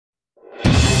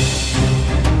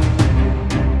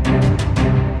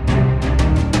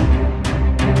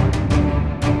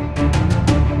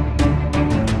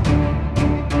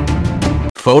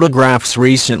Photographs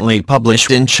recently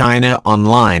published in China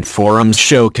online forums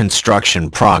show construction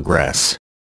progress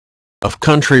of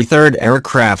country's third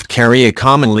aircraft carrier,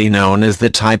 commonly known as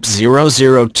the Type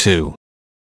 002.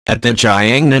 At the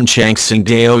Jiangnan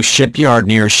Changxingdao shipyard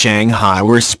near Shanghai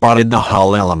were spotted the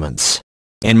hull elements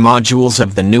and modules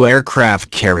of the new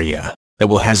aircraft carrier that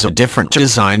will has a different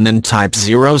design than Type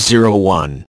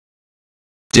 001.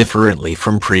 Differently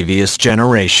from previous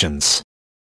generations,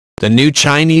 the new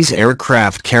Chinese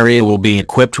aircraft carrier will be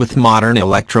equipped with modern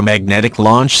electromagnetic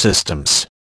launch systems,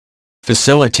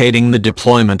 facilitating the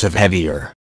deployment of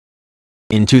heavier.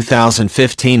 In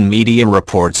 2015, media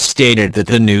reports stated that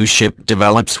the new ship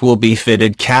develops will be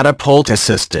fitted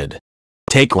catapult-assisted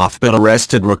takeoff but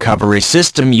arrested recovery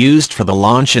system used for the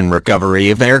launch and recovery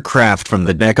of aircraft from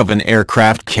the deck of an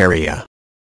aircraft carrier.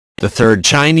 The third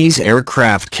Chinese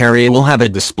aircraft carrier will have a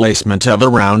displacement of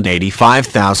around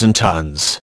 85,000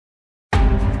 tons.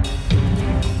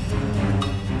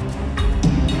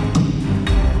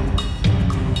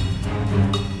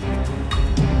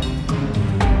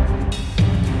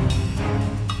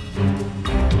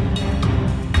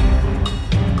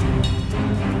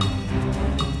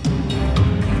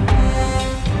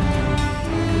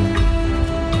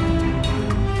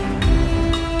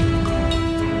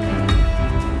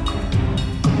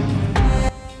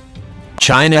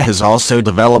 China has also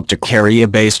developed a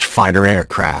carrier-based fighter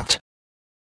aircraft.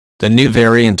 The new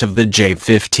variant of the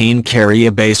J-15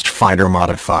 carrier-based fighter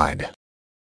modified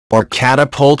or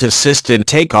catapult-assisted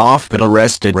takeoff but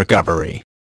arrested recovery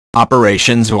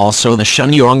operations, also the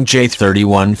Shenyang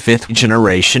J-31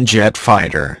 fifth-generation jet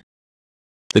fighter.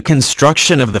 The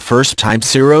construction of the first Type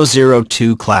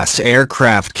 002 class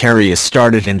aircraft carrier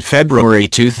started in February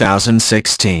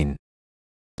 2016.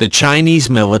 The Chinese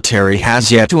military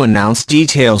has yet to announce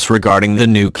details regarding the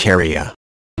new carrier.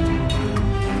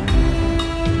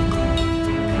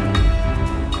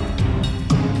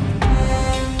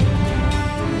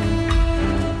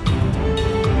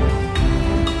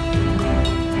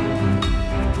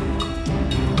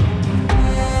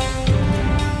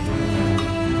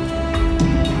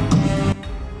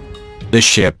 The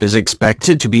ship is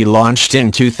expected to be launched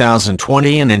in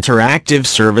 2020 and interactive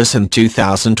service in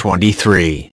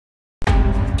 2023.